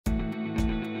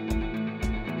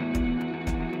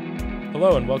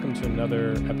Hello and welcome to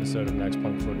another episode of Max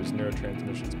Planck Florida's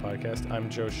Neurotransmissions podcast. I'm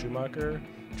Joe Schumacher,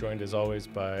 joined as always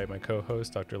by my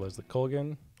co-host, Dr. Lesley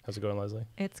Colgan. How's it going, Lesley?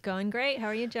 It's going great. How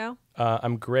are you, Joe?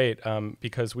 I'm great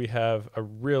because we have a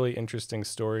really interesting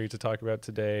story to talk about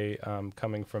today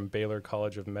coming from Baylor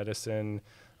College of Medicine.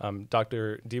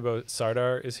 Dr. Debosmita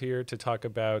Sardar is here to talk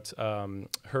about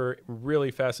her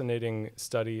really fascinating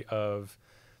study of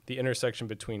the intersection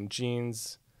between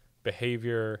genes,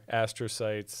 behavior,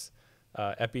 astrocytes,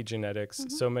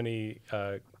 epigenetics, so many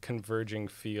converging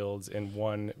fields in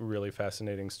one really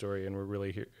fascinating story, and we're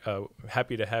really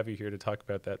happy to have you here to talk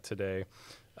about that today.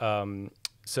 Dr.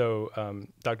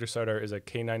 Sardar is a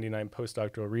K99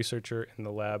 postdoctoral researcher in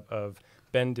the lab of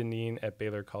Ben Deneen at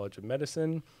Baylor College of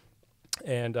Medicine,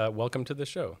 and welcome to the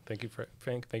show. Thank you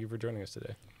for joining us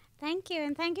today. Thank you,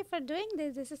 and thank you for doing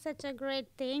this. This is such a great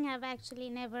thing. I've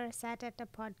actually never sat at a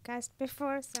podcast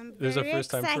before, so I'm very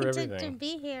excited to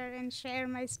be here and share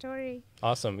my story.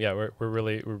 Awesome. Yeah, we're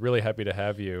really happy to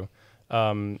have you.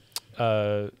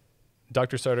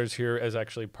 Dr. Sardar's here as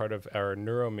actually part of our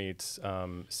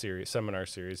NeuroMEETS seminar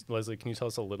series. Lesley, can you tell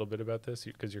us a little bit about this?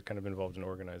 Because you're kind of involved in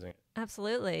organizing it.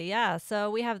 Absolutely, yeah.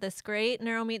 So we have this great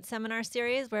NeuroMEETS seminar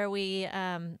series where we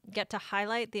get to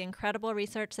highlight the incredible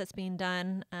research that's being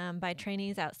done by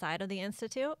trainees outside of the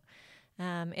Institute.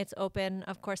 It's open,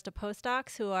 of course, to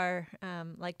postdocs who are,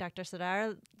 like Dr.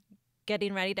 Sardar,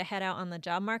 getting ready to head out on the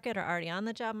job market or already on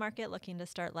the job market, looking to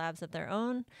start labs of their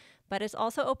own. But it's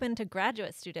also open to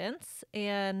graduate students,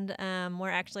 and we're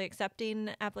actually accepting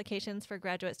applications for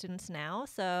graduate students now.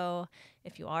 So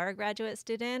if you are a graduate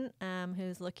student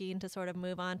who's looking to sort of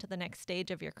move on to the next stage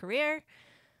of your career,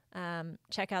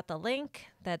 check out the link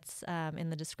that's in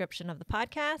the description of the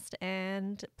podcast,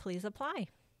 and please apply.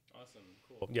 Awesome,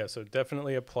 cool. Yeah, so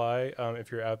definitely apply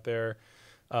if you're out there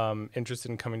interested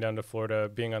in coming down to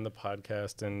Florida, being on the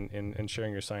podcast, and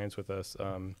sharing your science with us.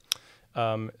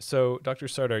 So, Dr.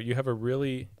 Sardar, you have a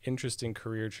really interesting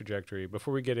career trajectory.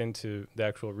 Before we get into the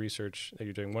actual research that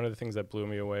you're doing, one of the things that blew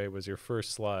me away was your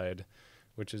first slide,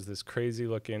 which is this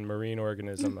crazy-looking marine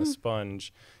organism, a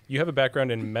sponge. You have a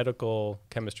background in medical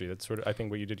chemistry. That's sort of, I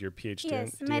think, what you did your PhD in.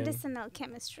 Yes, medicinal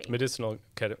chemistry. Medicinal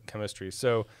chemistry.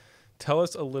 So, tell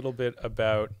us a little bit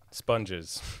about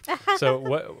sponges.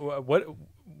 So,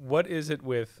 what is it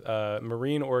with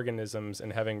marine organisms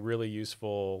and having really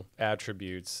useful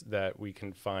attributes that we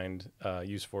can find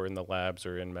useful in the labs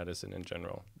or in medicine in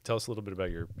general? Tell us a little bit about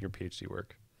your PhD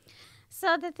work.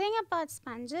 So the thing about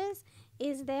sponges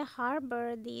is they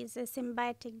harbor these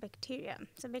symbiotic bacteria.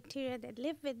 So bacteria that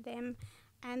live with them,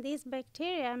 and these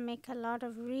bacteria make a lot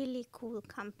of really cool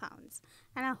compounds.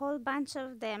 And a whole bunch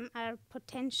of them are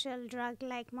potential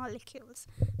drug-like molecules.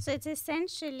 So it's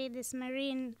essentially this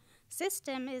marine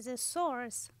system is a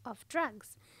source of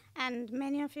drugs. And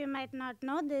many of you might not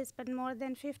know this, but more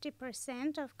than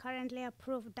 50% of currently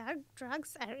approved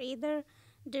drugs are either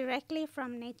directly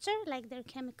from nature, like their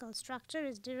chemical structure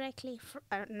is directly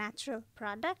a natural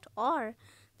product, or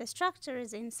the structure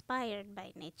is inspired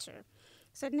by nature.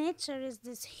 So nature is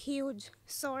this huge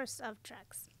source of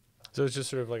drugs. So it's just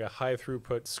sort of like a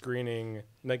high-throughput screening,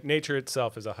 like nature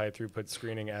itself is a high-throughput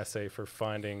screening assay for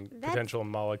finding potential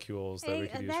molecules that we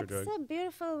could use for drugs. That's a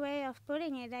beautiful way of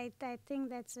putting it. I think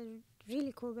that's a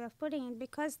really cool way of putting it,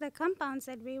 because the compounds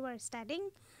that we were studying,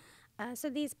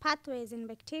 so these pathways in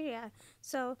bacteria,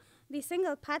 so these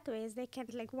single pathways, they can,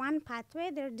 like one pathway,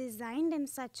 they're designed in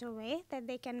such a way that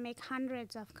they can make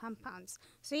hundreds of compounds.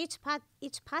 So each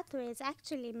pathway is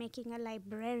actually making a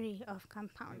library of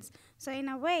compounds. So in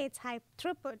a way, it's high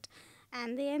throughput.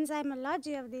 And the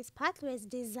enzymology of these pathways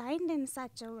designed in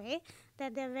such a way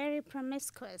that they're very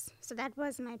promiscuous. So that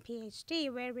was my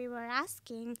PhD, where we were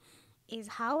asking is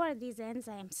how are these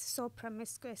enzymes so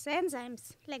promiscuous?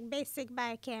 Enzymes, like basic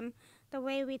biochem, the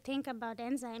way we think about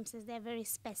enzymes is they're very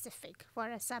specific for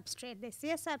a substrate. They see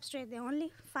a substrate, they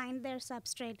only find their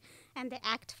substrate, and they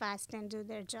act fast and do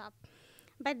their job.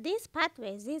 But these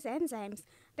pathways, these enzymes,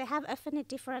 they have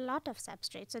affinity for a lot of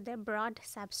substrates. So they're broad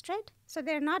substrate. So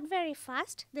they're not very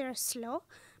fast, they're slow,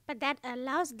 but that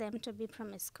allows them to be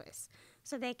promiscuous.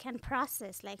 So they can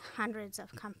process like hundreds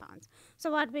of compounds.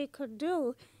 So what we could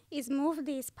do is move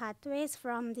these pathways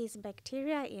from these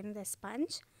bacteria in the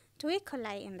sponge to E.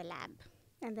 coli in the lab.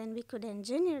 And then we could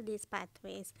engineer these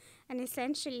pathways and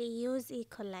essentially use E.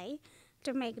 coli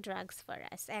to make drugs for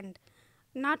us. And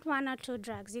not one or two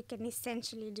drugs. You can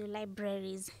essentially do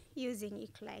libraries using E.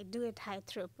 coli, do it high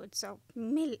throughput. So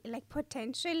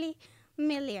potentially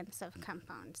millions of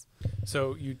compounds.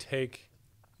 So you take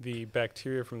the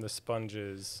bacteria from the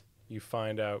sponges, you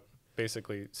find out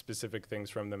basically specific things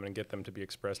from them and get them to be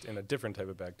expressed in a different type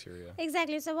of bacteria.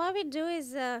 Exactly. So what we do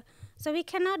is, so we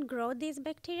cannot grow these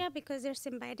bacteria because they're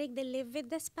symbiotic. They live with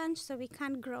the sponge, so we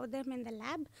can't grow them in the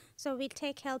lab. So we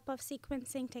take help of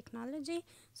sequencing technology.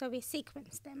 So we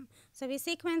sequence them. So we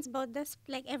sequence both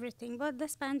like everything, both the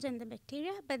sponge and the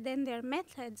bacteria. But then there are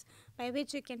methods by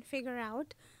which you can figure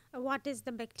out what is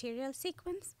the bacterial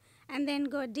sequence, and then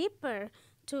go deeper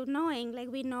to knowing, like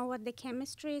we know what the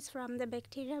chemistry is from the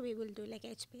bacteria. We will do like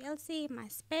HPLC,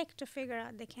 mass spec to figure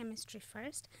out the chemistry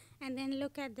first, and then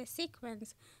look at the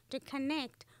sequence to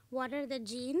connect what are the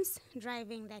genes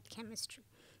driving that chemistry.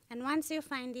 And once you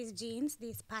find these genes,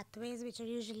 these pathways, which are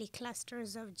usually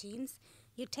clusters of genes,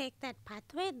 you take that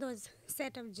pathway, those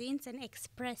set of genes, and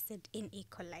express it in E.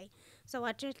 coli. So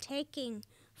what you're taking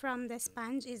from the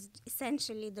sponge is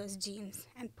essentially those genes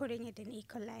and putting it in E.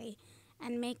 coli,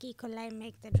 and make E. coli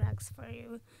make the drugs for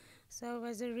you. So it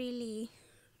was a really,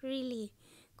 really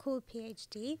cool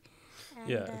PhD. And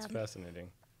yeah, it's fascinating.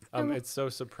 It's so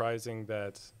surprising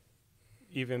that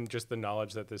even just the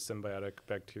knowledge that this symbiotic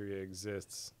bacteria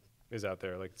exists is out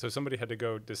there. Like, so somebody had to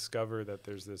go discover that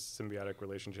there's this symbiotic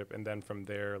relationship, and then from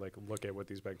there, like, look at what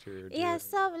these bacteria do. Yeah,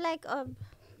 so like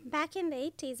back in the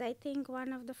 80s, I think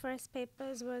one of the first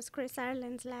papers was Chris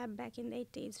Ireland's lab back in the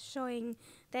 80s, showing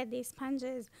that these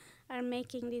sponges are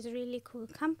making these really cool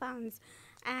compounds.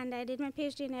 And I did my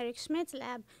PhD in Eric Schmidt's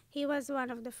lab. He was one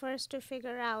of the first to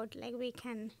figure out, like, we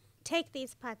can take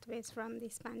these pathways from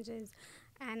these sponges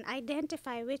and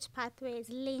identify which pathway is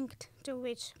linked to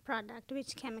which product,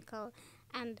 which chemical,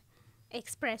 and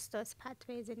express those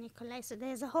pathways in E. coli. So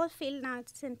there's a whole field now,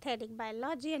 it's synthetic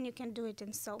biology, and you can do it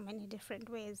in so many different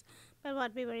ways. But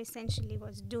what we were essentially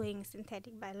was doing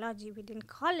synthetic biology. We didn't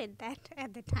call it that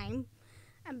at the time,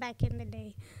 back in the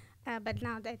day. But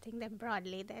now I think that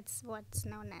broadly that's what's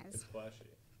known as. It's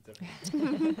flashy,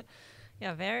 definitely.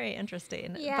 Yeah, very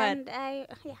interesting. Yeah, but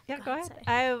and go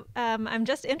ahead. I'm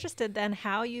just interested then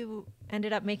how you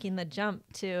ended up making the jump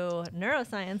to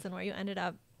neuroscience and where you ended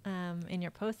up in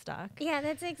your postdoc. Yeah,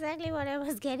 that's exactly what I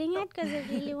was getting at, because I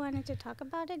really wanted to talk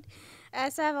about it.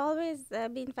 So I've always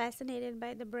been fascinated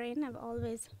by the brain. I've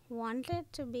always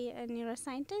wanted to be a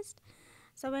neuroscientist.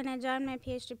 So when I joined my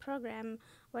PhD program,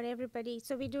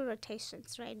 so we do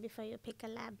rotations, right, before you pick a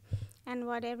lab. And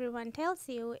what everyone tells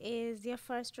you is your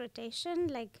first rotation,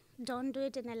 like, don't do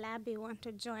it in a lab you want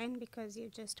to join because you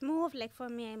just moved. Like for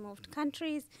me, I moved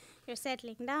countries. You're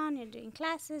settling down, you're doing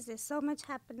classes, there's so much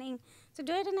happening. So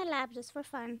do it in a lab just for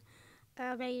fun,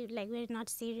 where we're not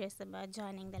serious about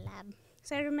joining the lab.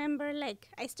 So I remember, like,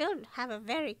 I still have a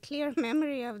very clear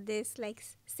memory of this, like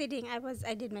sitting,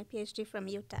 I did my PhD from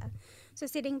Utah. So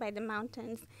sitting by the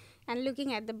mountains and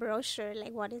looking at the brochure,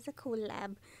 like, what is a cool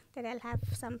lab that I'll have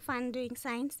some fun doing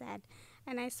science at?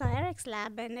 And I saw Eric's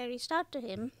lab, and I reached out to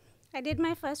him. I did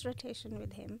my first rotation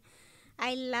with him.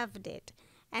 I loved it.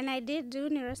 And I did do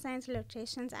neuroscience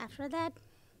rotations after that.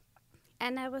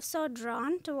 And I was so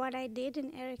drawn to what I did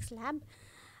in Eric's lab.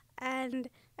 And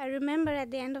I remember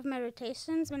at the end of my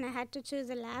rotations, when I had to choose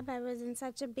a lab, I was in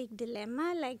such a big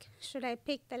dilemma. Like, should I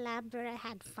pick the lab where I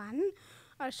had fun,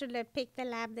 or should I pick the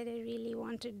lab that I really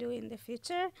want to do in the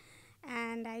future?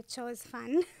 And I chose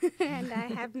fun, and I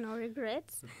have no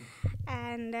regrets.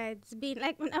 And it's been,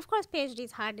 like, of course, PhD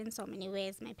is hard in so many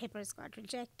ways. My papers got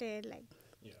rejected, like,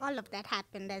 all of that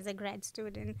happened as a grad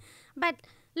student. But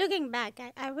looking back,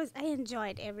 I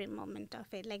enjoyed every moment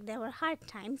of it. Like, there were hard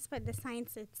times, but the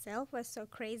science itself was so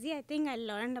crazy. I think I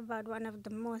learned about one of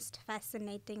the most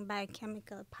fascinating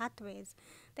biochemical pathways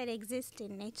that exist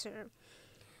in nature.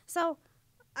 So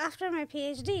after my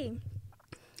PhD,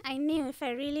 I knew if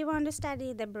I really want to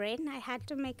study the brain, I had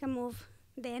to make a move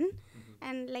then.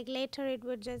 And like later, it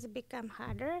would just become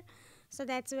harder. So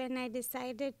that's when I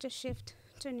decided to shift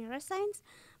to neuroscience.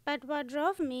 But what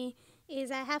drove me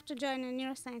is I have to join a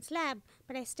neuroscience lab,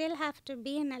 but I still have to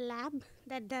be in a lab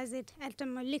that does it at a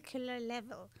molecular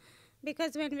level.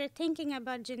 Because when we're thinking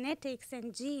about genetics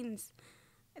and genes,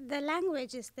 the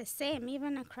language is the same.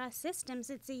 Even across systems,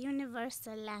 it's a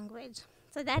universal language.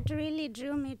 So that really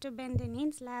drew me to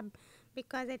Bendenin's lab,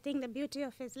 because I think the beauty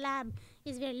of his lab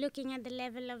is we're looking at the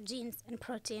level of genes and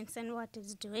proteins and what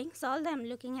it's doing. So although I'm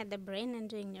looking at the brain and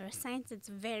doing neuroscience, it's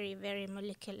very, very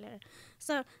molecular.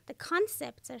 So the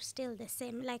concepts are still the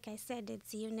same. Like I said,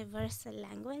 it's a universal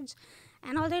language.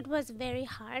 And although it was very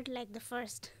hard, like the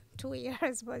first 2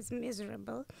 years was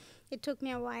miserable, it took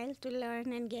me a while to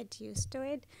learn and get used to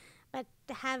it. But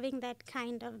having that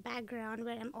kind of background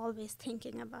where I'm always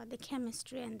thinking about the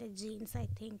chemistry and the genes, I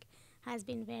think, has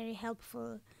been very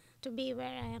helpful to be where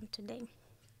I am today.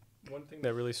 One thing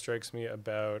that really strikes me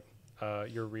about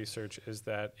your research is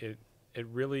that it it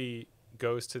really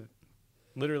goes to,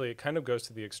 literally, it kind of goes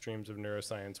to the extremes of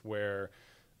neuroscience where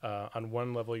on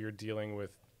one level you're dealing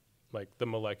with like the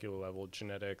molecular level,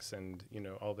 genetics and, you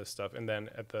know, all this stuff. And then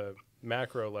at the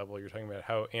macro level, you're talking about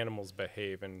how animals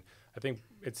behave. And I think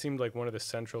it seemed like one of the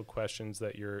central questions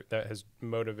that has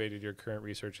motivated your current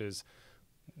research is,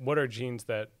 what are genes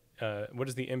that, what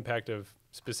is the impact of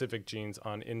specific genes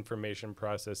on information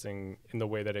processing in the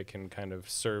way that it can kind of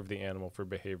serve the animal for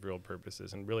behavioral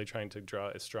purposes, and really trying to draw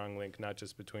a strong link, not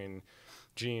just between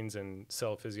genes and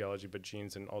cell physiology, but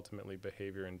genes and ultimately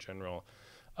behavior in general.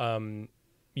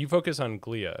 You focus on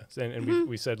glia, and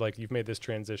we said, like, you've made this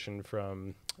transition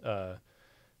from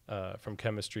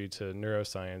chemistry to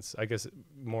neuroscience. I guess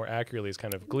more accurately is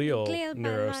kind of glial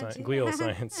neuroscience, glial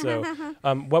science. So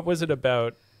what was it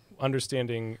about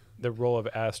understanding the role of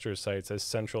astrocytes as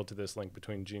central to this link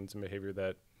between genes and behavior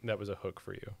that was a hook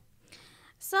for you?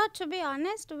 So to be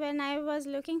honest, when I was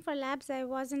looking for labs, I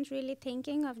wasn't really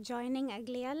thinking of joining a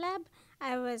glia lab.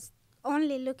 I was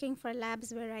only looking for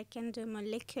labs where I can do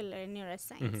molecular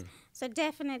neuroscience. So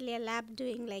definitely a lab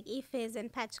doing like ephys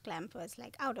and patch clamp was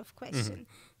like out of question.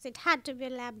 So it had to be a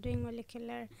lab doing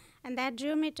molecular, and that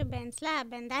drew me to Ben's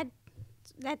lab, and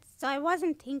so I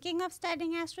wasn't thinking of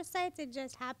studying astrocytes, it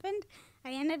just happened.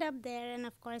 I ended up there, and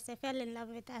of course I fell in love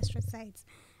with astrocytes,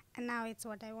 and now it's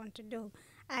what I want to do.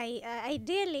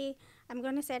 Ideally, I'm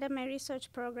going to set up my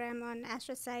research program on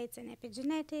astrocytes and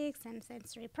epigenetics and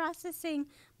sensory processing,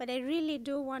 but I really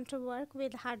do want to work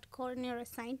with hardcore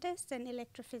neuroscientists and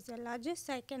electrophysiologists,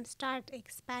 so I can start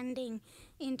expanding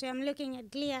into, I'm looking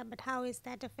at glia, but how is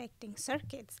that affecting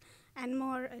circuits, and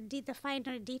more the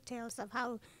finer details of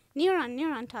how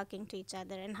neuron talking to each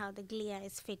other and how the glia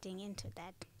is fitting into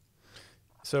that.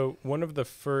 So one of the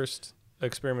first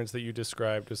experiments that you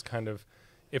described was kind of,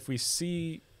 if we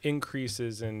see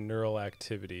increases in neural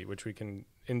activity, which we can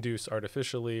induce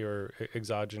artificially or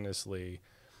exogenously,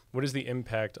 what is the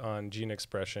impact on gene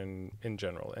expression in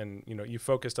general? And, you know, you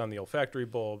focused on the olfactory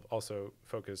bulb, also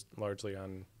focused largely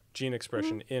on gene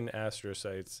expression in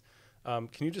astrocytes. Can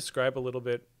you describe a little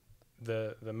bit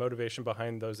the motivation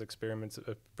behind those experiments,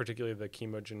 particularly the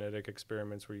chemogenetic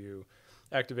experiments where you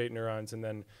activate neurons? And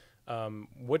then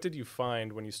what did you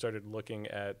find when you started looking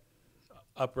at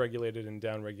upregulated and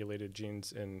downregulated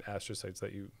genes in astrocytes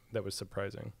that was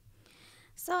surprising?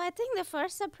 So I think the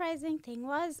first surprising thing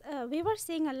was we were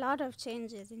seeing a lot of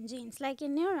changes in genes. Like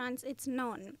in neurons, it's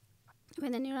known.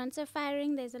 When the neurons are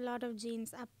firing, there's a lot of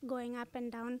genes going up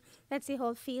and down. That's the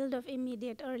whole field of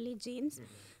immediate early genes.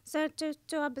 So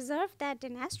to observe that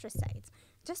in astrocytes,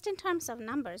 just in terms of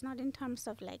numbers, not in terms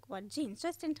of like what genes,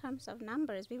 just in terms of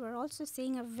numbers, we were also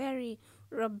seeing a very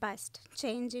robust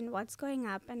change in what's going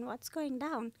up and what's going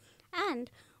down.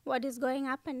 And what is going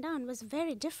up and down was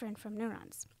very different from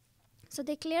neurons. So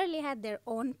they clearly had their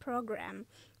own program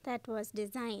that was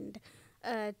designed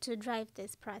to drive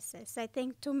this process. I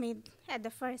think to me, at the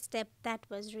first step, that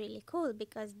was really cool,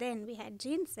 because then we had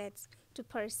gene sets to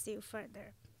pursue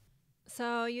further.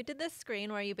 So you did this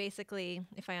screen where you basically,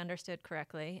 if I understood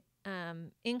correctly,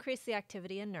 increased the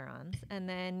activity in neurons, and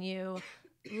then you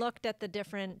looked at the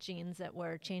different genes that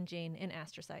were changing in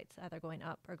astrocytes, either going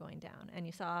up or going down. And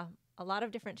you saw a lot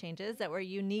of different changes that were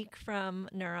unique from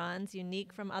neurons,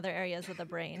 unique from other areas of the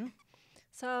brain.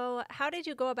 So how did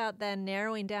you go about then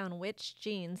narrowing down which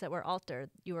genes that were altered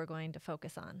you were going to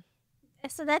focus on?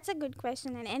 So that's a good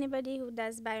question, and anybody who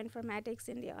does bioinformatics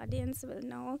in the audience will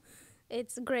know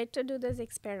it's great to do those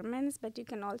experiments, but you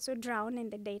can also drown in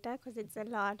the data because it's a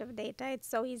lot of data. It's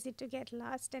so easy to get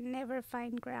lost and never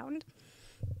find ground.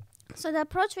 So the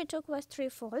approach we took was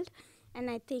threefold, and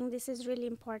I think this is really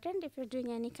important if you're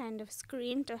doing any kind of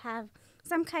screen to have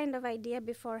some kind of idea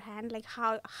beforehand, like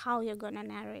how you're going to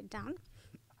narrow it down.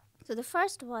 So the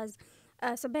first was,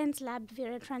 so Ben's lab,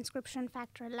 we're a transcription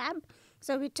factor lab.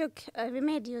 So we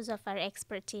made use of our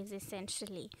expertise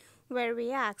essentially, where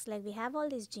we asked, like, we have all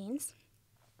these genes,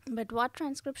 but what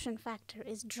transcription factor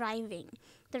is driving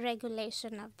the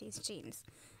regulation of these genes?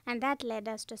 And that led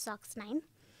us to SOX9.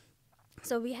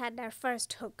 So we had our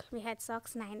first hook. We had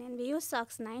SOX9, and we used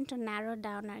SOX9 to narrow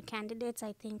down our candidates.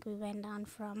 I think we went down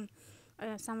from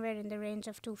somewhere in the range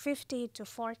of 250 to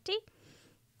 40.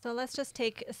 So let's just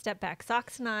take a step back.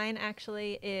 SOX9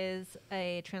 actually is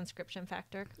a transcription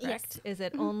factor, correct? Yes. Is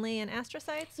it only in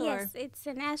astrocytes? Yes, it's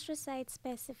an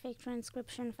astrocyte-specific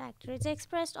transcription factor. It's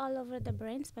expressed all over the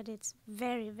brains, but it's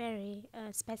very, very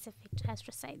specific to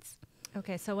astrocytes.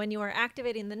 Okay, so when you are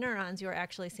activating the neurons, you are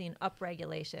actually seeing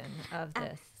upregulation of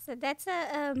this. So that's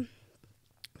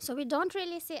so we don't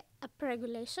really see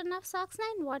upregulation of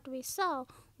SOX9. What we saw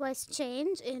was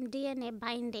change in DNA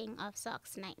binding of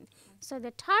SOX9. So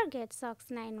the target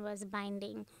SOX9 was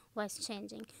binding, was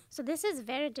changing. So this is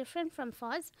very different from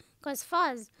FOS, because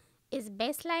FOS is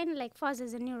baseline, like FOS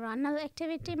is a neuronal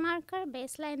activity marker.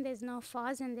 Baseline, there's no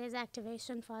FOS, and there's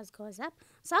activation, FOS goes up.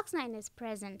 SOX9 is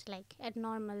present, like at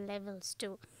normal levels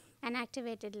too. And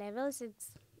activated levels,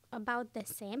 it's about the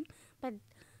same, but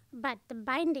the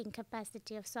binding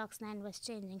capacity of SOX9 was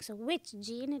changing. So which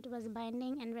gene it was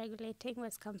binding and regulating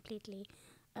was completely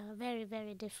very,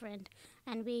 very different.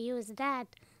 And we used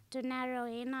that to narrow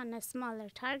in on a smaller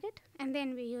target. And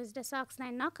then we used a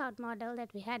SOX9 knockout model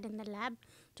that we had in the lab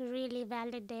to really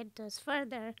validate those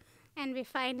further. And we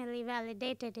finally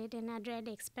validated it in our DREAD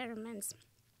experiments.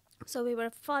 So we were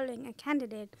following a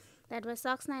candidate that was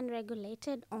SOX9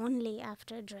 regulated only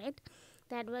after DREAD,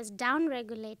 that was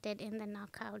down-regulated in the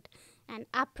knockout and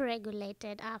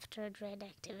up-regulated after DREAD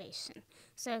activation.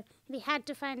 So we had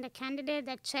to find a candidate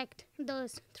that checked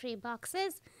those 3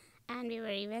 boxes, and we were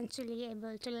eventually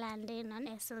able to land in on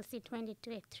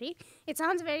SLC22A3. It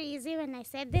sounds very easy when I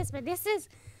said this, but this is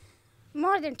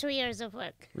more than 2 years of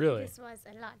work. Really? This was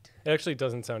a lot. It actually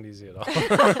doesn't sound easy at all.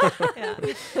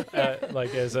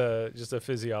 Like as just a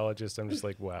physiologist, I'm just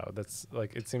like, wow, that's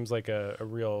like, it seems like a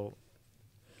real,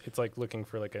 it's like looking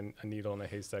for like a needle in a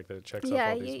haystack that checks off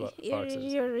all these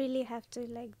boxes. You really have to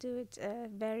like do it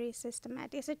very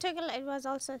systematic. So it was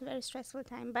also a very stressful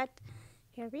time, but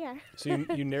here we are. So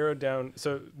you narrowed down,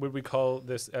 so would we call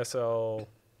this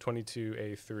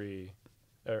SL22A3,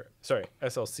 or sorry,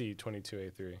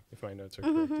 SLC22A3, if my notes are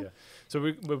correct, yeah. So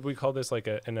would we call this like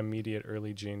an immediate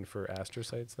early gene for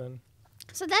astrocytes then?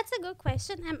 So that's a good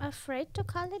question. I'm afraid to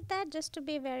call it that, just to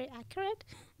be very accurate,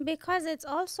 because it's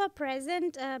also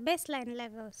present baseline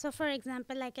level. So for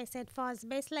example, like I said, FOS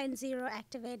baseline 0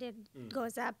 activated,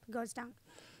 goes up, goes down.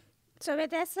 So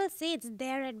with SLC, it's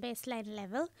there at baseline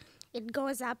level. It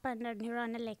goes up under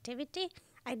neuronal activity.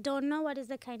 I don't know what is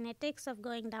the kinetics of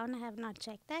going down. I have not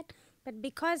checked that. But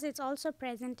because it's also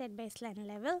present at baseline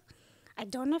level, I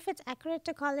don't know if it's accurate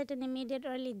to call it an immediate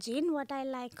early gene. What I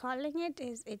like calling it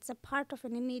is it's a part of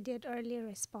an immediate early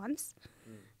response.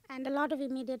 And a lot of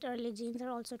immediate early genes are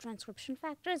also transcription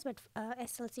factors, but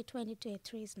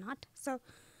SLC22A3 is not. So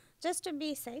just to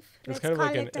be safe, It's let's kind of call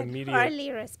like it an an immediate early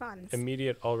response.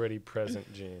 Immediate already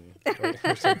present gene or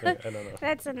something, I don't know.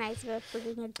 That's a nice way of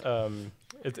putting it.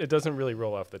 It doesn't really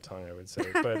roll off the tongue, I would say.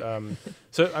 But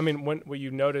so, I mean, what you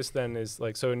notice then is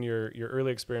like, so in your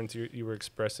early experience, you were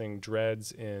expressing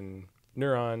DREADs in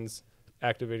neurons,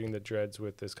 activating the DREADs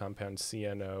with this compound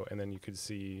CNO, and then you could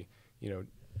see,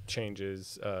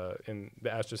 changes in the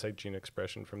astrocyte gene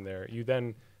expression from there. You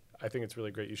then, I think it's really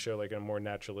great, you show like in a more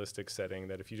naturalistic setting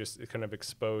that if you just kind of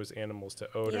expose animals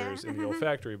to odors in the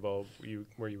olfactory bulb,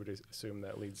 where you would assume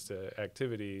that leads to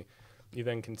activity, you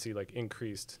then can see like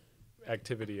increased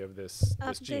activity of this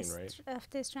gene, right? Of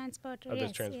this transporter, of yes.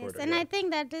 this transporter, And I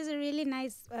think that is a really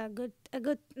nice,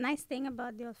 nice thing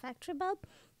about the olfactory bulb,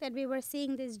 that we were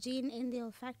seeing this gene in the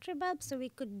olfactory bulb, so we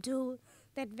could do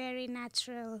that very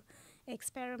natural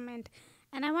experiment.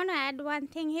 And I want to add one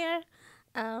thing here.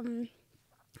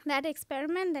 That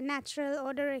experiment, the natural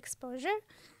odor exposure,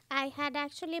 I had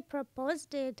actually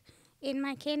proposed it in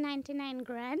my K99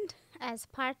 grant as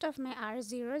part of my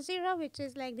R00, which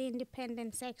is like the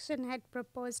independent section, had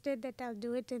proposed it that I'll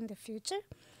do it in the future.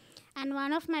 And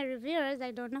one of my reviewers,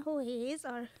 I don't know who he is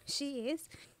or she is,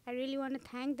 I really want to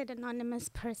thank that anonymous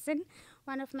person.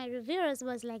 One of my reviewers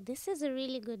was like, this is a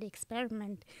really good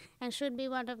experiment and should be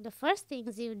one of the first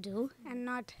things you do and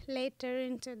not later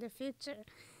into the future.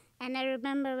 And I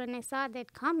remember when I saw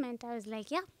that comment, I was like,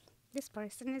 yeah, this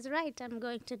person is right. I'm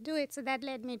going to do it. So that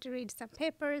led me to read some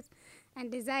papers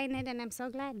and design it, and I'm so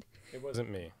glad. It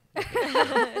wasn't me.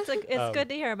 It's good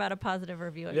to hear about a positive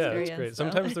review experience. Yeah, that's great.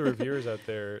 Sometimes the reviewers out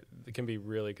there can be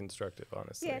really constructive,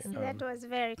 honestly. Yes, that was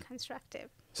very constructive.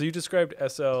 So you described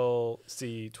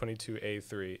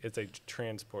SLC22A3. It's a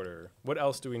transporter. What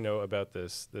else do we know about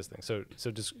this thing? So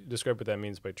describe what that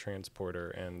means by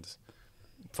transporter and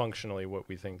functionally what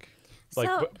we think.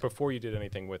 Like before you did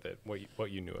anything with it,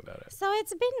 what you knew about it. So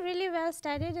it's been really well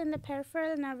studied in the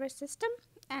peripheral nervous system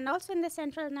and also in the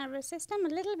central nervous system, a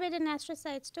little bit in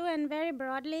astrocytes too, and very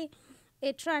broadly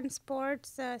it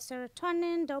transports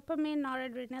serotonin, dopamine,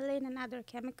 noradrenaline, and other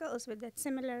chemicals with that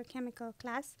similar chemical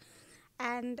class.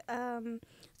 And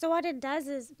so what it does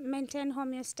is maintain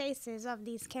homeostasis of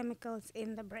these chemicals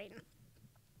in the brain.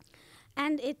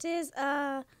 And it is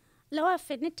a low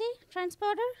affinity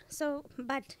transporter,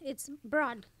 but it's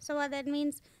broad. So what that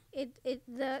means,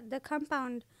 the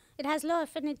compound, it has low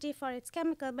affinity for its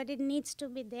chemical, but it needs to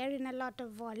be there in a lot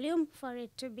of volume for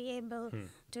it to be able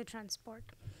to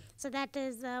transport. So that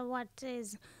is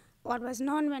what was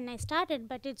known when I started,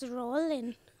 but its role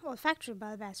in olfactory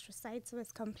bulb astrocytes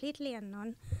was completely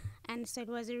unknown. And so it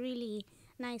was a really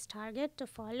nice target to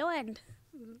follow. And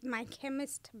my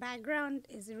chemist background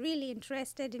is really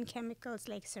interested in chemicals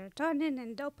like serotonin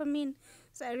and dopamine.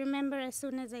 So I remember as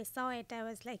soon as I saw it, I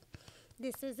was like,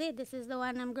 this is it. This is the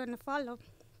one I'm going to follow.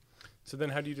 So then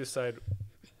how do you decide,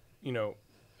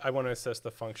 I want to assess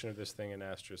the function of this thing in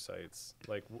astrocytes?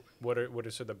 Like, what are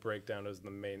sort of the breakdown as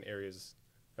the main areas,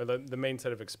 or the main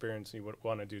set of experiments you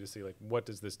want to do to see, like, what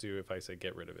does this do if I say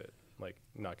get rid of it, like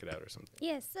knock it out or something?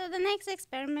 Yes, so the next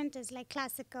experiment is like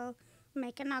classical,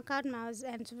 make a knockout mouse,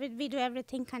 and we do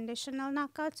everything conditional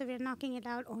knockout, so we're knocking it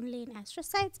out only in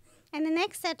astrocytes. And the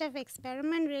next set of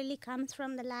experiment really comes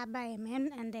from the lab I am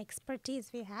in and the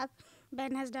expertise we have.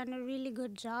 Ben has done a really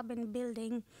good job in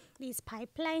building these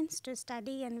pipelines to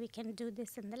study, and we can do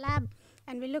this in the lab.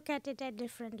 And we look at it at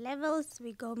different levels.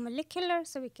 We go molecular,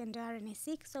 so we can do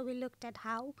RNA-seq. So we looked at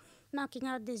how knocking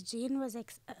out this gene was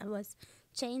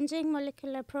changing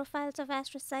molecular profiles of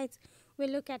astrocytes. We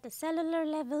look at the cellular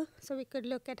level, so we could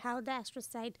look at how the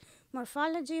astrocyte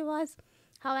morphology was,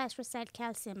 how astrocyte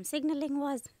calcium signaling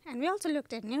was, and we also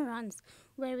looked at neurons,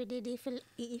 where we did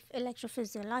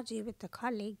electrophysiology with a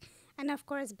colleague, and of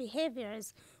course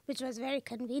behaviors, which was very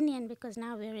convenient because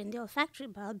now we're in the olfactory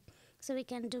bulb, so we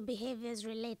can do behaviors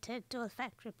related to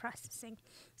olfactory processing.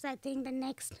 So I think the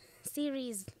next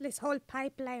series, this whole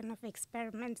pipeline of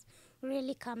experiments,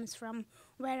 really comes from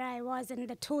where I was and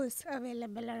the tools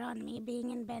available around me,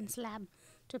 being in Ben's lab,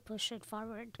 to push it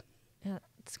forward. Yeah,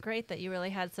 it's great that you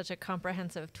really had such a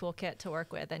comprehensive toolkit to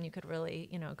work with, and you could really,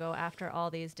 go after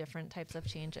all these different types of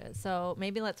changes. So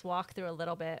maybe let's walk through a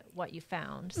little bit what you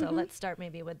found. So let's start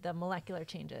maybe with the molecular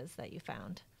changes that you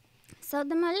found. So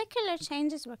the molecular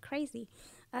changes were crazy.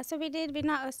 So we did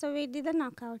a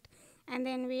knockout, and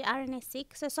then we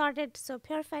RNA-seq, so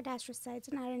purified astrocytes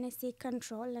and RNA-seq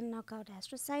control and knockout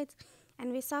astrocytes,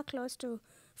 and we saw close to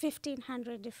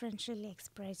 1,500 differentially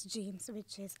expressed genes,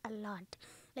 which is a lot.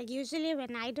 Like usually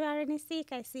when I do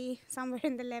RNA-seq, I see somewhere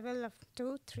in the level of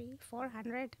 200, 300,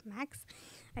 400 max.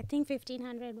 I think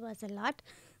 1,500 was a lot.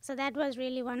 So that was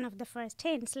really one of the first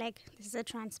hints, like this is a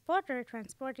transporter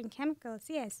transporting chemicals,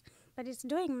 yes, but it's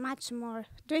doing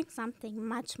something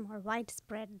much more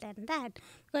widespread than that,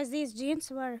 because these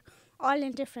genes were all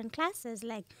in different classes,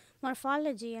 like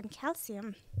morphology and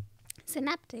calcium,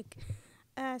 synaptic.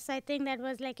 So I think that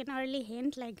was like an early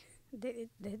hint, like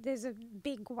there's a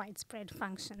big widespread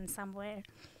function somewhere.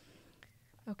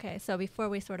 Okay, so before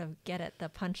we sort of get at the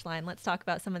punchline, let's talk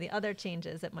about some of the other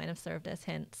changes that might have served as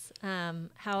hints.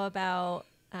 How about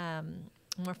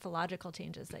morphological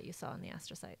changes that you saw in the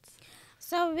astrocytes?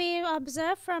 So we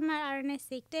observed from our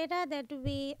RNA-seq data that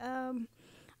we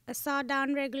saw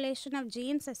downregulation of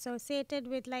genes associated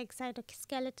with like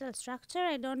cytoskeletal structure.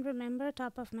 I don't remember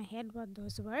top of my head what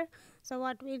those were. So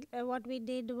what we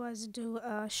did was do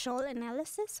a shoal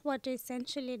analysis. What we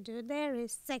essentially do there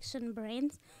is section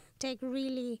brains, take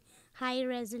really high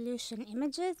resolution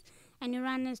images, and you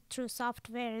run it through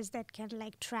softwares that can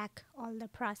like track all the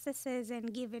processes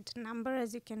and give it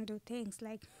numbers. You can do things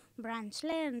like branch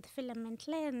length, filament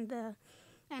length,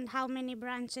 and how many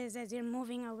branches as you're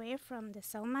moving away from the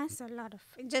soma. So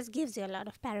it just gives you a lot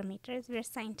of parameters. We're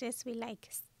scientists, we like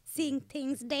seeing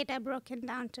things, data broken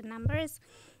down to numbers.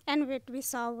 And what we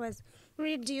saw was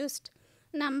reduced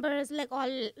numbers, like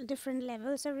all different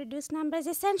levels of reduced numbers.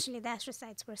 Essentially, the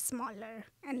astrocytes were smaller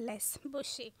and less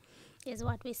bushy, is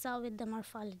what we saw with the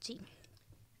morphology.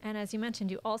 And as you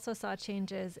mentioned, you also saw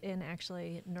changes in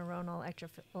actually neuronal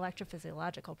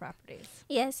electrophysiological properties.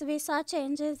 Yes, we saw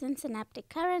changes in synaptic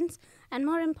currents, and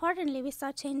more importantly, we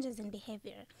saw changes in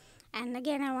behavior. And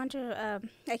again,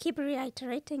 I keep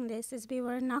reiterating this, is we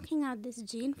were knocking out this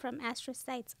gene from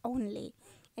astrocytes only,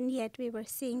 and yet we were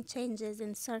seeing changes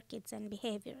in circuits and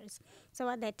behaviors. So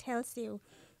what that tells you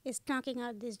is knocking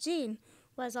out this gene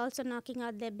was also knocking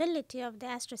out the ability of the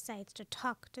astrocytes to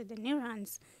talk to the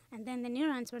neurons, and then the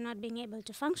neurons were not being able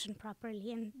to function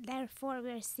properly, and therefore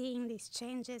we're seeing these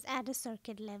changes at a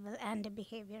circuit level and a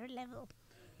behavior level.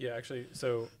 Yeah, actually,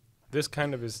 so this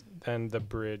kind of is then the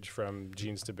bridge from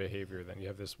genes to behavior. Then you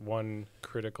have this one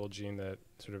critical gene that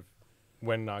sort of,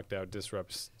 when knocked out,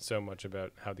 disrupts so much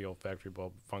about how the olfactory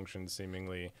bulb functions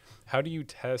seemingly. How do you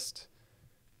test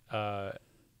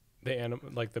the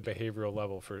animal, like the behavioral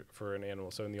level for an animal?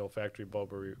 So in the olfactory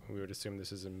bulb, where we would assume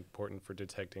this is important for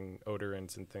detecting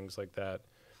odorants and things like that,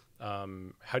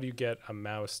 how do you get a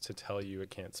mouse to tell you it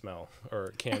can't smell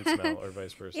or can smell or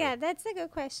vice versa? Yeah, that's a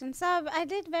good question. So I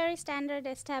did very standard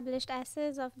established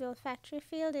assays of the olfactory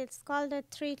field. It's called a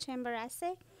 3-chamber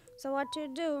assay. So what you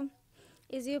do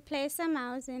is you place a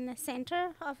mouse in the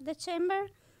center of the chamber,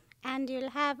 and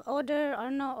you'll have odor or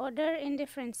no odor in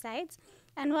different sides.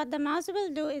 And what the mouse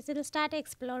will do is it'll start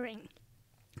exploring.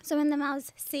 So when the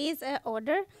mouse sees an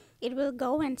odor, it will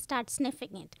go and start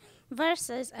sniffing it,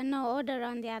 versus a no odor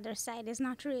on the other side is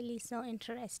not really so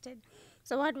interested.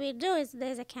 So what we do is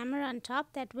there's a camera on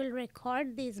top that will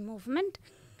record these movement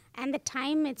and the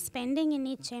time it's spending in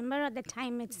each chamber, or the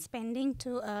time it's spending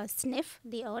to sniff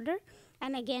the odor.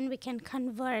 And again, we can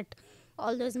convert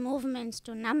all those movements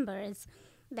to numbers.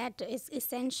 That is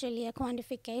essentially a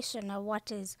quantification of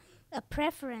what is a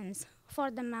preference for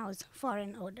the mouse for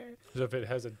an odor. So if it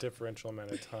has a differential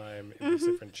amount of time in these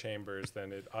different chambers,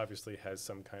 then it obviously has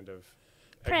some kind of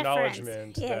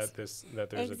acknowledgement that there's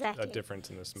a difference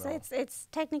in the smell. So it's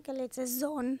technically it's a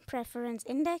zone preference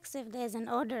index. If there's an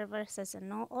odor versus a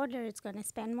no odor, it's going to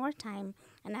spend more time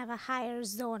and have a higher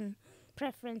zone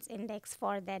preference index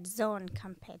for that zone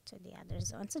compared to the other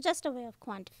zone. So just a way of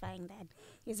quantifying that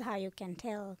is how you can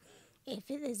tell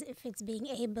if it's being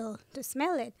able to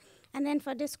smell it. And then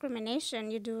for discrimination,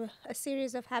 you do a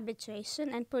series of habituation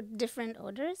and put different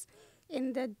odors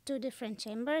in the two different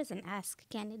chambers and ask,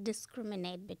 can it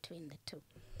discriminate between the two?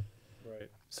 Right.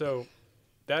 So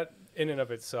that in and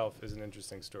of itself is an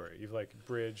interesting story. You've like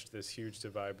bridged this huge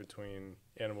divide between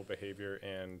animal behavior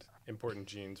and important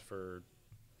genes for,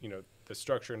 you know, the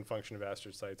structure and function of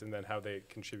astrocytes, and then how they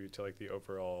contribute to like the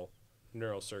overall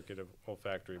neural circuit of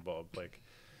olfactory bulb, like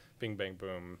bing, bang,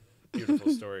 boom,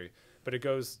 beautiful story. But it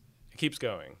keeps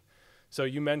going. So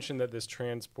you mentioned that this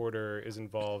transporter is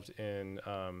involved in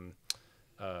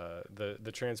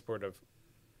the transport of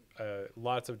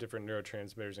lots of different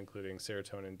neurotransmitters, including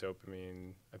serotonin,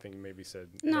 dopamine. I think you maybe said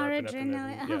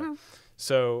noradrenaline. Yeah.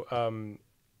 So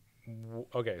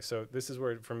okay, so this is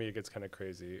where for me it gets kind of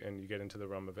crazy, and you get into the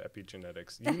realm of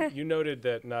epigenetics. You noted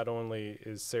that not only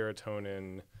is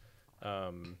serotonin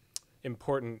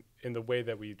important in the way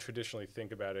that we traditionally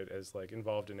think about it as like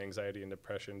involved in anxiety and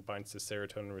depression, binds to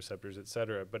serotonin receptors, et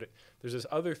cetera. But there's this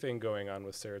other thing going on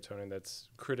with serotonin that's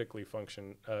critically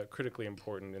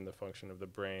important in the function of the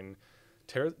brain.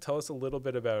 Tell us a little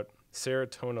bit about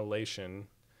serotonylation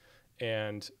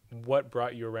and what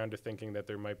brought you around to thinking that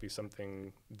there might be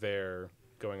something there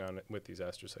going on with these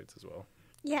astrocytes as well.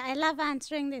 Yeah, I love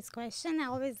answering this question. I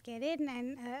always get it.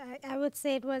 And I would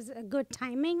say it was a good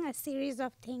timing. A series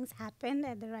of things happened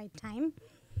at the right time.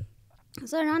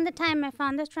 So around the time I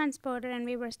found this transporter and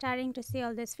we were starting to see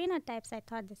all these phenotypes, I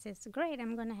thought, this is great.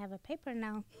 I'm going to have a paper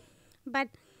now. But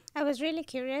I was really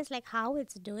curious, like how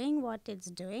it's doing, what it's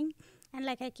doing. And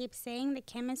like I keep saying, the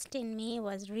chemist in me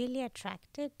was really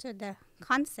attracted to the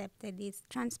concept that these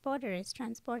transporters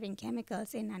transporting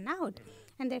chemicals in and out.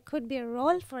 And there could be a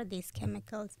role for these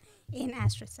chemicals in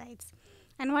astrocytes.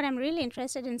 And what I'm really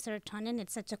interested in serotonin,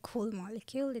 it's such a cool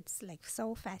molecule. It's like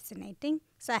so fascinating.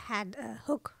 So I had a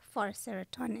hook for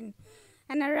serotonin.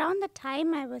 And around the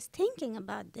time I was thinking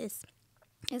about this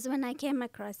is when I came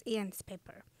across Ian's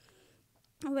paper,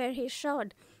 where he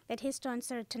showed that histone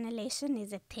serotonylation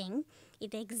is a thing.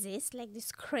 It exists, like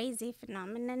this crazy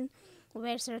phenomenon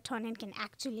where serotonin can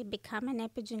actually become an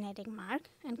epigenetic mark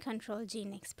and control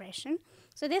gene expression.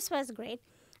 So this was great.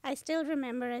 I still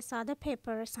remember I saw the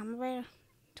paper somewhere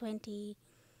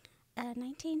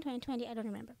 2019, 2020, I don't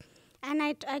remember. And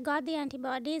I got the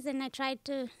antibodies and I tried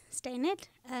to stain it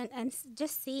and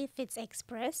just see if it's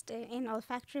expressed in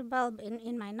olfactory bulb,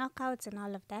 in my knockouts and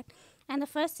all of that. And the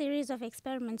first series of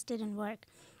experiments didn't work.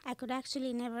 I could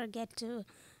actually never get to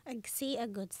see a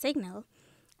good signal.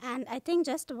 And I think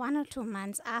just 1 or 2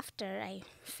 months after I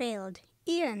failed,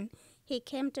 Ian, he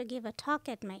came to give a talk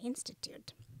at my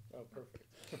institute. Oh, perfect.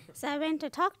 So I went to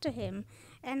talk to him,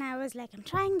 and I was like, I'm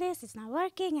trying this, it's not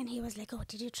working. And he was like, oh,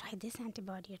 did you try this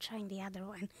antibody? You're trying the other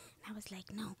one. And I was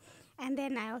like, no. And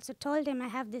then I also told him I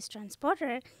have this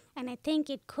transporter, and I think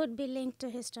it could be linked to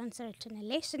histone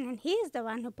serotonylation. And he is the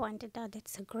one who pointed out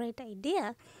that's a great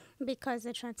idea, because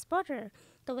the transporter,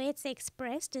 the way it's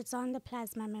expressed, it's on the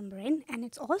plasma membrane, and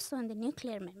it's also on the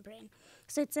nuclear membrane.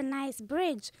 So it's a nice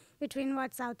bridge between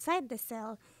what's outside the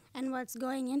cell and what's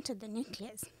going into the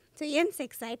nucleus. So Ian's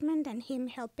excitement and him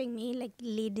helping me, like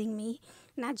leading me,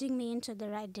 nudging me into the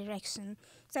right direction.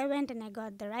 So I went and I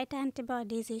got the right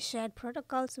antibodies. He shared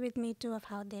protocols with me too of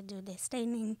how they do their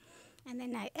staining.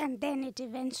 And then it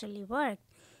eventually worked.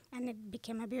 And it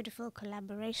became a beautiful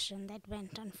collaboration that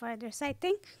went on further. So I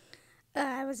think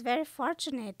I was very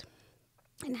fortunate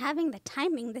in having the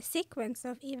timing, the sequence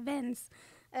of events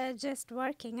just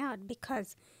working out.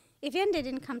 Because if Ian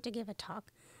didn't come to give a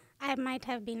talk, I might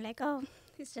have been like, oh,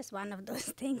 it's just one of those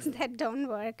things that don't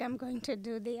work. I'm going to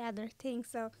do the other thing.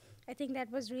 So I think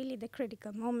that was really the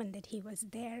critical moment that he was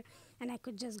there and I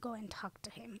could just go and talk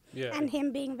to him. Yeah. And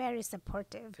him being very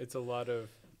supportive. It's a lot of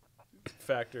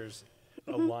factors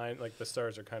align, like the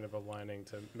stars are kind of aligning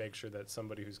to make sure that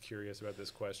somebody who's curious about this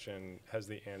question has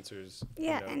the answers.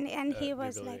 Yeah, and he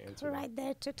was like right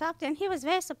there to talk to, and he was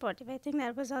very supportive. I think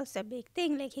that was also a big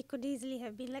thing. Like he could easily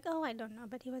have been like, oh, I don't know,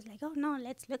 but he was like, oh no,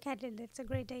 let's look at it. That's a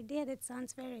great idea. That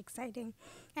sounds very exciting.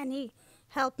 And he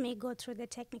helped me go through the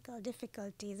technical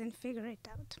difficulties and figure it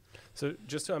out. So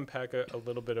just to unpack a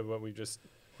little bit of what we just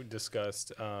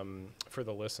discussed for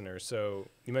the listeners. So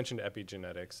you mentioned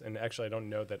epigenetics, and actually I don't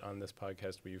know that on this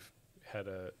podcast we've had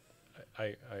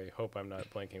I hope I'm not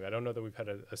blanking, I don't know that we've had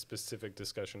a specific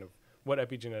discussion of what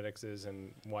epigenetics is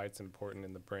and why it's important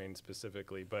in the brain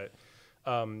specifically, but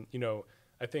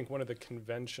I think one of the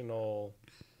conventional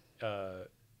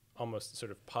almost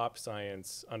sort of pop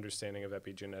science understanding of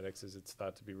epigenetics is it's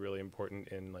thought to be really important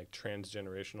in like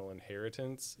transgenerational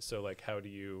inheritance. So like how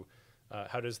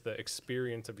does the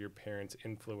experience of your parents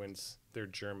influence their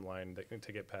germline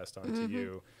to get passed on to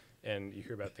you? And you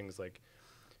hear about things like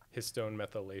histone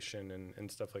methylation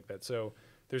and stuff like that. So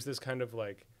there's this kind of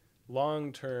like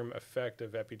long-term effect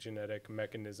of epigenetic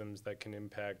mechanisms that can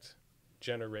impact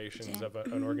generations of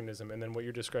an organism. And then what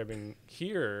you're describing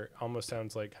here almost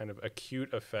sounds like kind of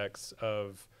acute effects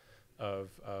of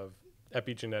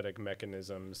epigenetic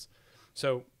mechanisms.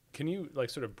 So can you, like,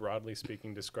 sort of broadly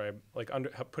speaking, describe, like,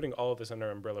 putting all of this under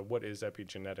umbrella, what is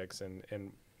epigenetics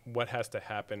and what has to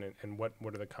happen and what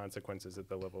are the consequences at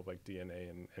the level of, like, DNA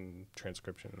and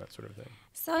transcription and that sort of thing?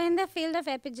 So in the field of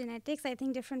epigenetics, I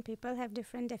think different people have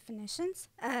different definitions.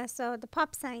 So the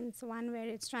pop science one, where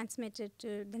it's transmitted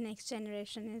to the next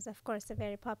generation, is, of course, a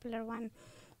very popular one.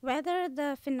 Whether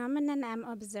the phenomenon I'm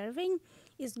observing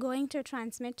is going to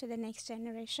transmit to the next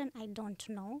generation, I don't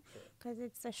know, because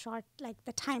it's a short, like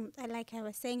the time, like I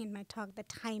was saying in my talk, the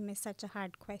time is such a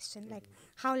hard question. Like,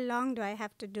 how long do I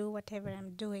have to do whatever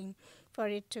I'm doing for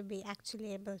it to be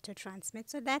actually able to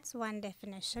transmit? So that's one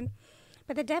definition.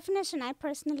 But the definition I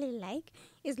personally like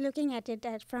is looking at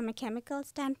it from a chemical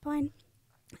standpoint,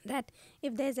 that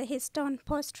if there's a histone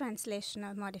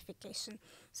post-translational modification.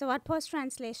 So what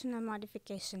post-translational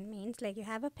modification means, like you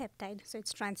have a peptide, so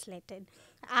it's translated.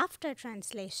 After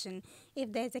translation,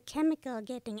 if there's a chemical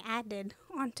getting added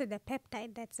onto the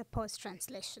peptide, that's a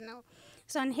post-translational.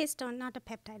 So on histone, not a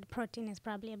peptide, protein is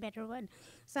probably a better word.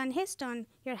 So on histone,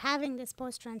 you're having this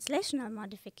post-translational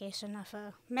modification of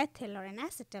a methyl or an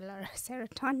acetyl or a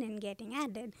serotonin getting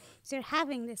added. So you're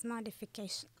having this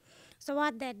modification. So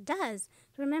what that does,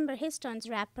 remember histones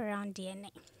wrap around DNA.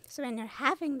 So when you're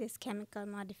having this chemical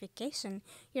modification,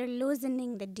 you're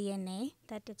loosening the DNA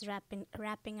that it's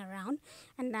wrapping around,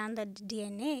 and then the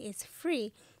DNA is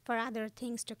free for other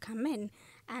things to come in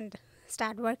and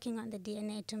start working on the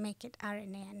DNA to make it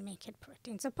RNA and make it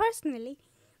protein. So personally,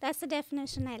 that's the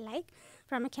definition I like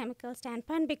from a chemical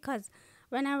standpoint, because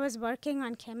when I was working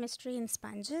on chemistry in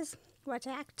sponges, what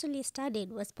I actually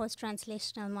studied was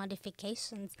post-translational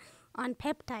modifications on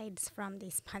peptides from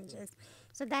these sponges.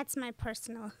 So that's my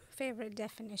personal favorite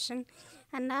definition.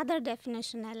 Another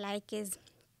definition I like is,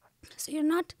 so you're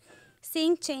not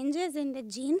seeing changes in the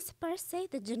genes per se.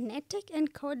 The genetic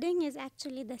encoding is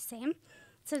actually the same.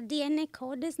 So DNA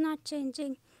code is not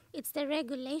changing. It's the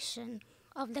regulation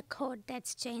of the code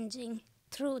that's changing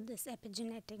through this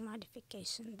epigenetic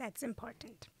modification. That's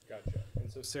important. Gotcha.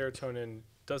 And so serotonin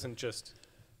doesn't just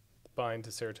bind to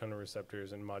serotonin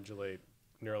receptors and modulate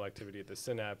neural activity at the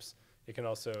synapse. It can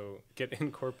also get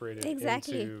incorporated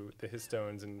into the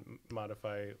histones and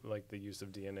modify, like, the use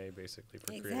of DNA basically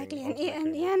for creating.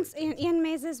 And Ian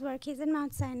Mays' work, he's in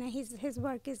Mount Sinai. His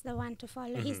work is the one to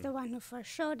follow. He's the one who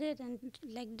first showed it and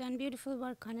like done beautiful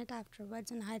work on it afterwards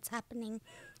and how it's happening.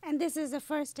 And this is the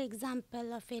first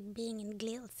example of it being in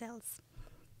glial cells.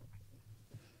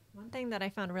 One thing that I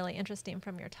found really interesting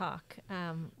from your talk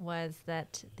was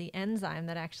that the enzyme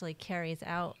that actually carries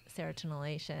out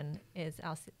serotonylation is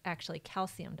actually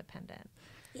calcium dependent.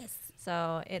 Yes.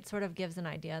 So it sort of gives an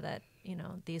idea that,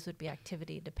 these would be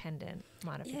activity dependent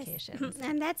modifications. Yes.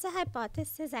 And that's a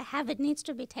hypothesis I have. It needs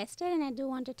to be tested, and I do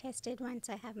want to test it once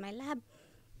I have my lab.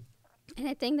 And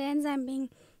I think the enzyme being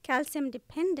calcium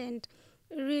dependent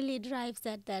really drives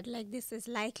that like this is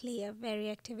likely a very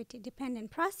activity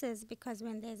dependent process, because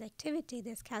when there's activity,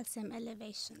 there's calcium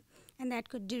elevation, and that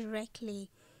could directly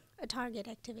target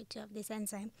activity of this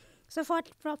enzyme. So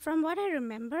from what I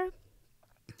remember,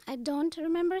 I don't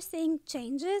remember seeing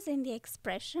changes in the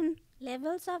expression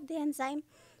levels of the enzyme,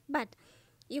 but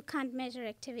you can't measure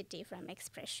activity from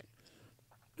expression.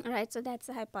 All right, so that's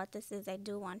a hypothesis I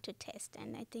do want to test,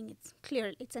 and I think it's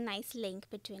clear. It's a nice link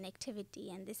between activity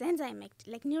and this enzyme,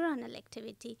 like neuronal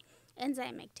activity,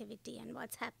 enzyme activity, and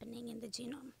what's happening in the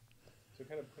genome. So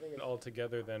kind of putting it all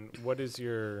together then, what is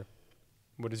your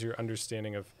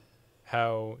understanding of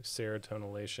how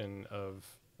serotonylation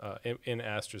in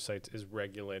astrocytes is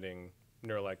regulating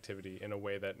neural activity in a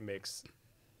way that makes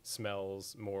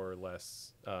smells more or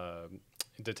less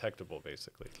detectable,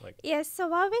 basically? Yes, so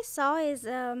what we saw is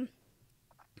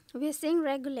we're seeing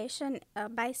regulation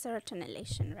by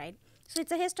serotonylation, right? So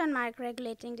it's a histone mark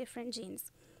regulating different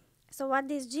genes. So what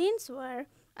these genes were,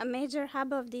 a major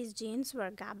hub of these genes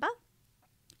were GABA.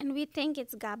 And we think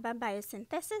it's GABA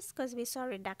biosynthesis because we saw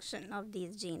reduction of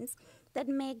these genes that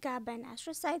make GABA in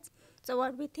astrocytes. So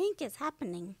what we think is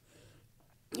happening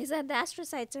is that the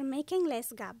astrocytes are making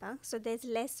less GABA, so there's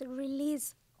less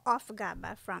release of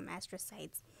GABA from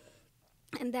astrocytes.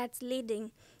 And that's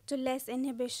leading to less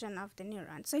inhibition of the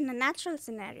neuron. So in a natural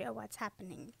scenario, what's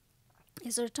happening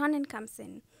is serotonin comes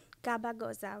in, GABA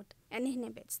goes out and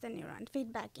inhibits the neuron,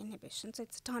 feedback inhibition. So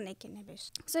it's tonic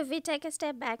inhibition. So if we take a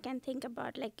step back and think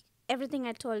about like everything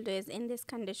I told you is in this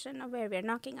condition of where we're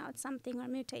knocking out something or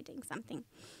mutating something.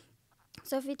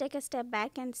 So if we take a step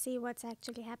back and see what's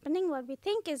actually happening, what we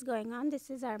think is going on, this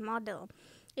is our model,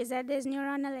 is that there's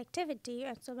neuronal activity.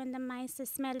 And so when the mice is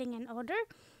smelling an odor,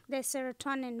 there's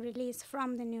serotonin released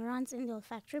from the neurons in the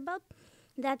olfactory bulb.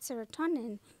 That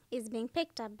serotonin is being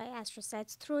picked up by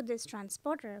astrocytes through this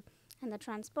transporter, and the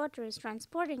transporter is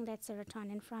transporting that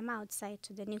serotonin from outside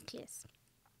to the nucleus.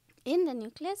 In the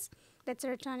nucleus, that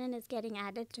serotonin is getting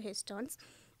added to histones,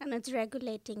 and it's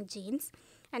regulating genes,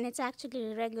 and it's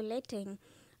actually regulating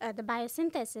the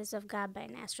biosynthesis of GABA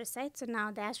in astrocytes. So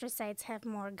now the astrocytes have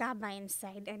more GABA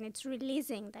inside, and it's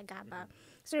releasing the GABA.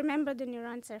 So remember, the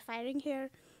neurons are firing here,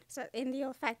 so in the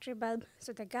olfactory bulb,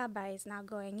 so the GABA is now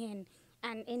going in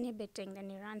and inhibiting the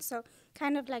neurons. So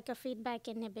kind of like a feedback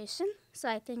inhibition. So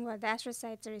I think what the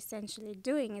astrocytes are essentially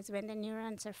doing is when the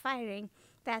neurons are firing,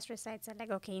 the astrocytes are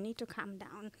like, okay, you need to calm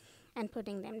down, and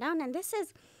putting them down. And this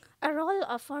is a role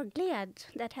of our glia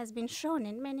that has been shown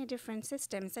in many different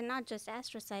systems, and not just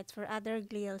astrocytes, for other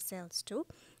glial cells too,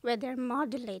 where they're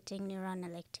modulating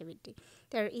neuronal activity.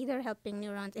 They're either helping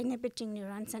neurons, inhibiting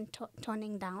neurons and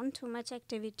toning down too much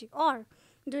activity, or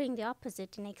doing the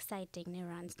opposite and exciting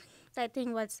neurons. So I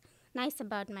think what's nice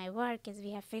about my work is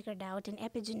we have figured out an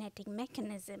epigenetic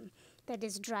mechanism that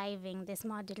is driving this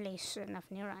modulation of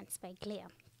neurons by glia.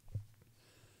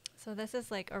 So this is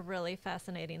like a really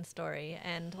fascinating story,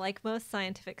 and like most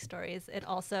scientific stories, it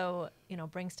also,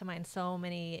 brings to mind so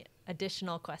many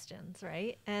additional questions,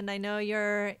 right? And I know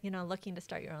you're, looking to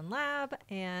start your own lab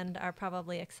and are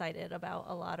probably excited about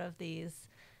a lot of these,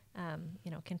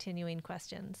 continuing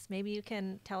questions. Maybe you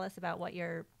can tell us about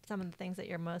some of the things that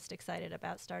you're most excited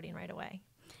about starting right away.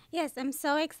 Yes, I'm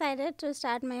so excited to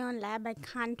start my own lab. I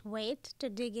can't wait to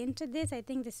dig into this. I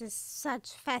think this is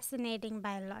such fascinating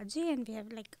biology, and we have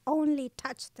only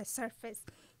touched the surface.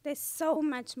 There's so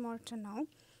much more to know,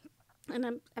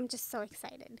 and I'm just so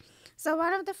excited. So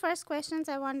one of the first questions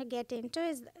I want to get into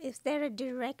is there a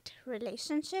direct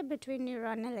relationship between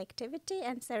neuronal activity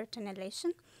and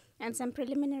serotonylation? And some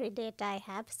preliminary data I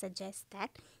have suggests that,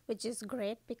 which is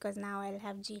great because now I'll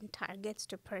have gene targets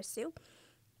to pursue.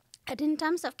 And in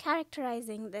terms of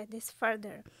characterizing this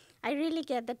further, I really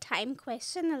get the time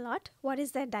question a lot. What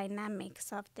is the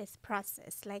dynamics of this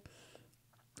process? Like,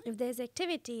 if there's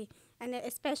activity, and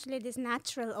especially this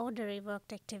natural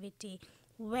odor-evoked activity,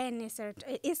 when is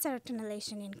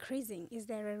serotonylation increasing? Is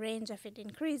there a range of it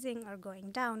increasing or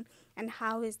going down? And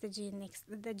how is the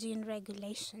gene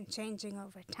regulation changing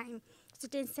over time? So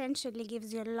it essentially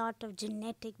gives you a lot of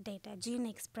genetic data, gene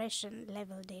expression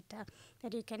level data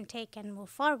that you can take and move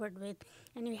forward with.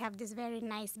 And we have this very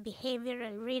nice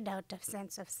behavioral readout of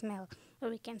sense of smell where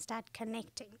we can start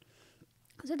connecting.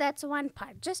 So that's one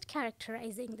part, just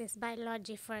characterizing this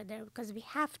biology further, because we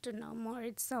have to know more.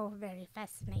 It's so very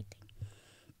fascinating.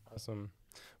 Awesome.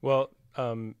 Well,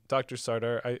 Dr.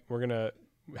 Sardar, we're going to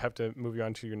have to move you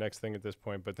on to your next thing at this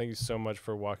point, but thank you so much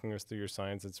for walking us through your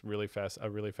science. It's really a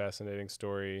really fascinating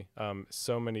story.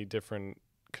 So many different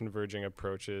converging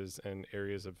approaches and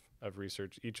areas of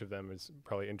research. Each of them is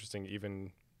probably interesting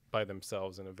even by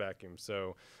themselves in a vacuum.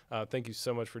 So thank you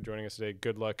so much for joining us today.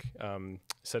 Good luck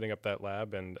setting up that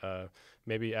lab, and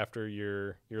maybe after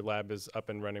your lab is up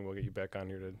and running, we'll get you back on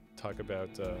here to talk about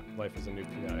life as a new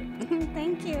PI.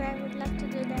 Thank you. I would love to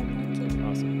do that. Thank you.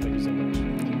 Awesome. Thank you so much.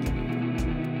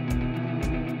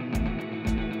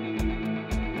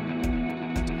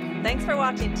 Thanks for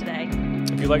watching today.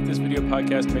 If you like this video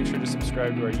podcast, make sure to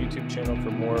subscribe to our YouTube channel for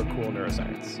more cool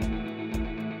neuroscience.